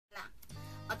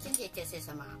我今天这是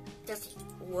什么？这是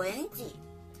蚊子。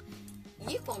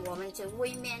如果我们去外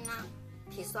面啦，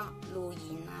譬如说露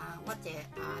营啊，或者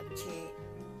去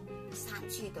山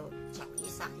区度走一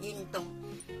下运动，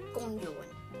公园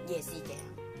也是这样，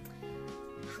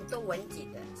好多蚊子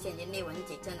的。现在的蚊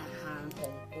子真的很恐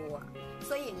怖啊！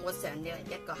所以我想了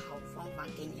一个好方法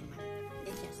给你们，呢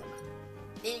叫什么？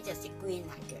呢就是 green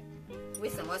来嘅。为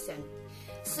什么想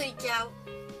睡觉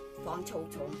防臭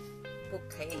虫不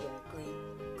可以用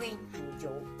green？green 很油，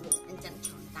用一张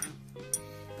床单。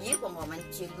如果我们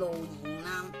去露营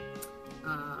啦，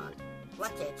或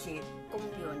者去公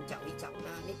園走一走啦，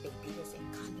你 baby 嘅時候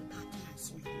看到他真係心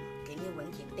痛，給你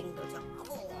蚊子叮到就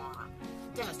哇，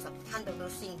真係看到都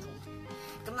心痛。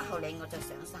咁後嚟我就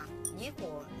想晒，如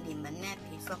果你們呢，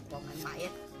譬如說我們買一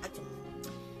種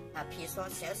譬如說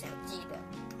小支的，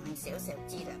很小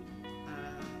支的，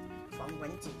防蚊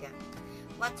子嘅，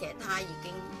或者它已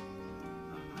經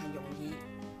很容易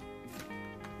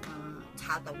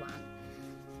擦到玩。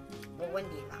我問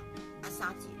你啦，阿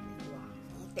沙子，哇，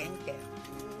好頂腳，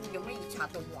用乜嘢擦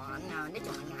到玩啊？呢種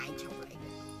係艾草嚟嘅，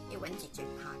啲蚊子最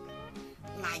怕嘅，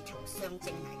艾草香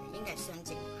精嚟嘅，應該係香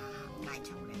精艾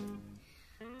草嚟。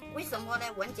為什麼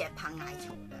呢？蚊子係怕艾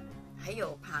草的，還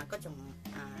有怕嗰種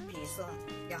譬如說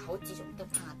有好幾種都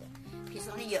怕的，譬如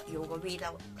說你藥油個味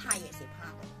道，它也是怕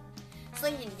的。所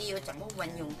以你要怎麼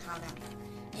運用它呢？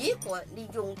如果你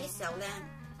用的時候呢，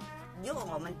如果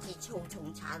我們寄臭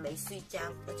蟲茶你睡覺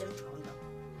嗰張床度，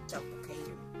就不可以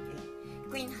用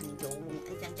green 很油，用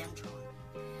一張床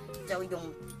就用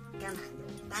橄欖油。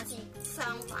但是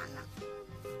相反啦，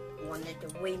我呢就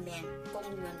外面公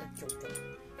園的做，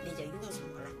你就用什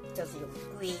麼呢？就是用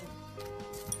green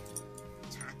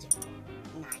茶這個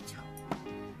艾草，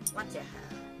或者係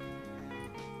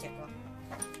這個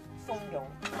風油，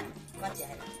或者係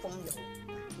風油，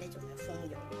呢種係風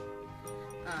油。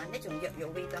呢種藥油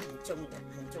味道很重的，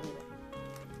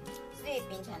所以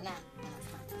變成呢，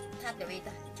它的味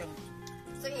道很重，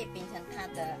所以變成它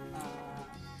的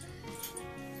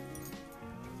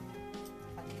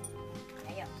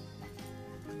還有，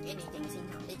給你定先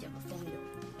頭呢種嘅風油。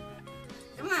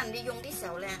咁你用的時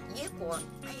候呢，如果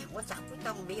我找不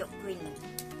到沒有 green，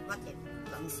 或者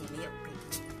臨時沒有 green，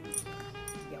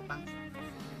 有辦法，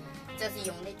就是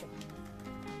用呢種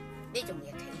也可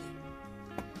以。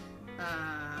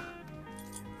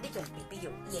呢種 BB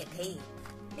油也可以，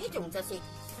呢種就是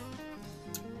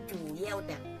主要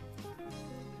的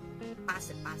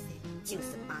88%、90%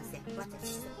或者70%，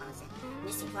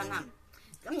你喜歡啦。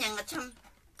咁樣我侵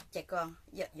這個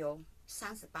藥油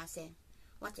30%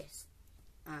或者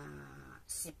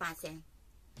10%、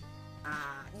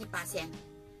1%、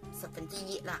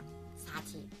1/10啦。下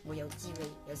次我有機會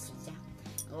有時間，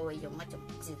我會用一種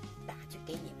字打出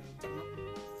給你們，怎麼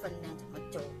分量，怎麼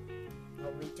做。我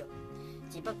會做，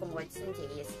只不過我親自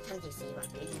示範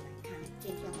給你們看。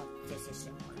今天我這是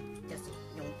什麼呢？就是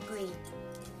用 green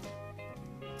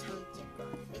摻這個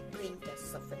green 的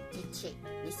7%，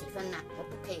你喜歡啦，我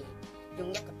不可以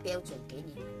用一個標準給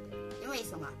你們的，因為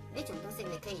什麼？呢種東西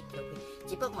你可以調配，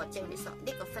只不過我教你說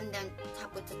呢個分量差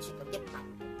不多去到1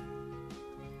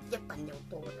有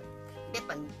多的，1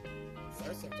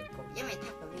少少就夠，因為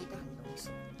它的味道很濃縮，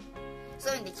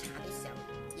所以你搽的時候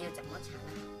要怎麼搽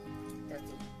呢？就是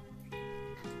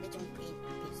呢種 green， 譬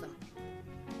如說，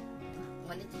我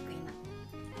呢隻 green 啦，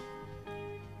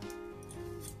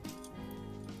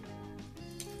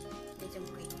呢種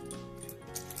green。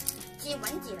至於蚊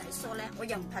子來說呢，我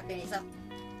又唔怕對你說，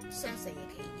香水也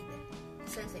可以的，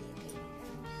香水也可以的。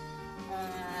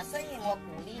所以我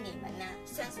鼓勵你們呢，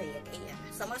香水也可以啊，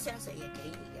什麼香水也可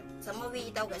以的，什麼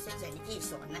味道嘅香水你自己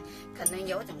選呢？可能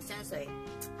有一種香水，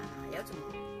有一種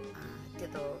叫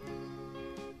做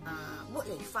茉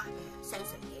莉花嘅香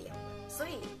水也有，所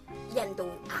以印度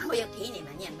我要提你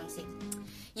們一樣東西。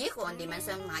如果你們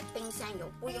想買丁香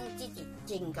油，不用自己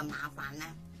整咁麻煩呢，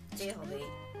最好去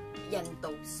印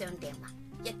度商店買，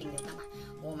一定有得買。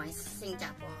我們新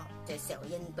加坡在小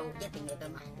印度一定有得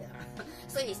買的，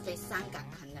所以在香港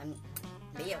可能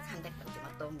沒有看得到這麼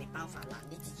多，沒辦法啦，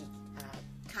你自己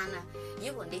看啦。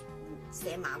如果你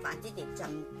嫌麻煩，自己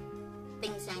整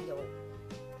丁香油，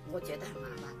我覺得很麻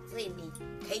煩，所以你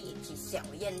可以去小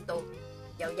印度，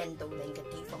有印度人嘅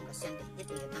地方嘅商店一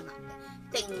定有得買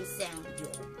嘅丁香油。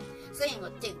所以我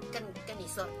就跟你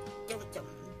說，這種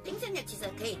丁香油其實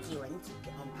可以治蚊子嘅，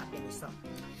我唔怕跟你說。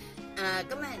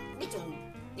咁呢種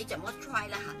你怎麼 try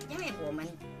啦嚇？因為我們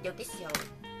有啲時候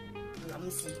臨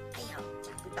時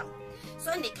找不到，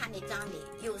所以你看你家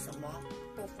裏有什麼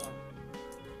不妨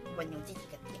運用自己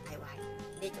嘅 DIY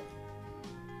呢種，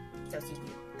就是一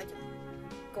種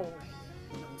膏嚟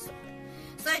嘅濃縮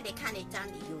嘅。所以你看你家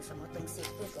里有什么东西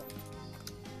不妨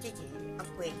自己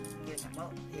upgrade，要怎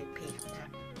么去配合它，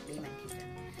没问题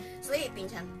的。所以變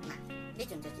成嗱，呢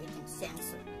種就係一種香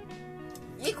水。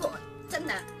如果真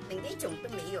的連呢種都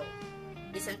沒有，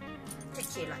你想出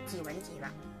去了治蚊子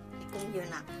了，你公園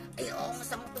了，哎呦我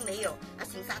什麼都沒有，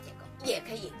剩下這個也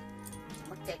可以，什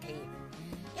麼都可以。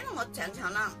因為我常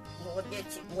常啦，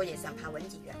我也想怕蚊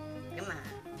子嘅，咁啊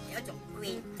有一種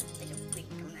green， 一種 green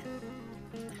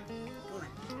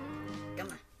咁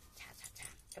啊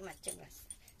擦，咁啊將個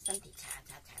身體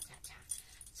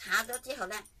擦咗之後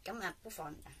咧，咁啊不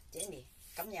妨這裏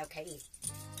咁又可以，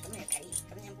咁樣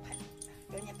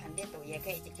噴呢度也可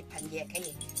以，直接噴也可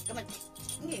以，咁啊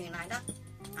轉完來啦，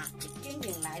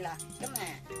轉完來啦，咁啊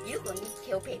如果你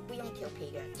調皮不用調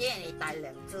皮嘅，即係你帶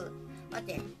兩支或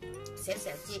者小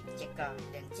支這個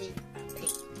兩支皮，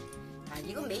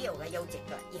如果沒有嘅有這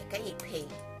個也可以配。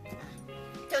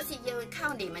就是要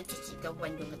靠你們自己的運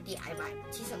用的 DIY。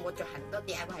其實我做很多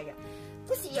DIY 的，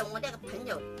不是由我那個朋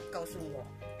友告訴我，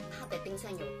他的丁香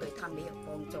油對他沒有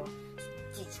幫助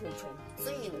治臭蟲，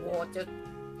所以我就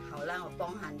好啦，我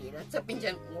幫下你啦，就變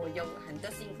成我有很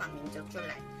多新發明做出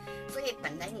來。所以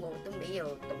本來我都沒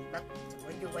有懂得怎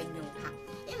麼去運用它，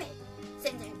因為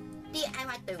現在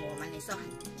DIY 對我們來說很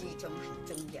注重很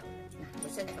重要的。我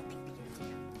是那個 BB 就這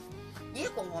樣。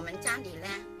如果我們家裡呢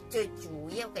最主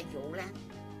要的油呢，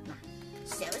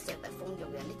小的風油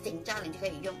嘅，你整家人就可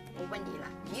以用。我問你啦，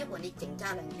如果你整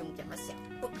家人用這麼小，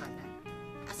不可能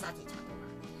一下子擦到啦。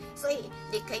所以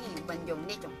你可以運用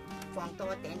呢種放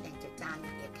多點點就沾，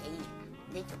也可以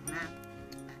呢種啦，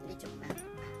呢種啦，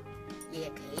也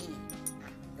可以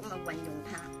咁啊運用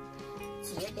它。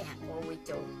遲一點我會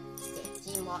做寫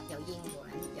字幕，有英文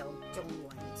有中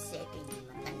文寫給你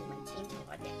們，等你們清楚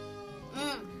一點。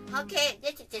OK，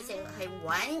 這是係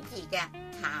蚊子嘅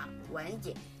卡蚊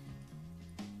子。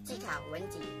治卡蚊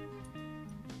子、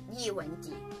抑蚊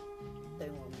子對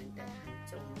我們的很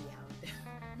重要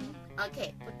的。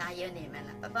OK，不打擾你們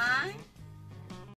了，拜拜。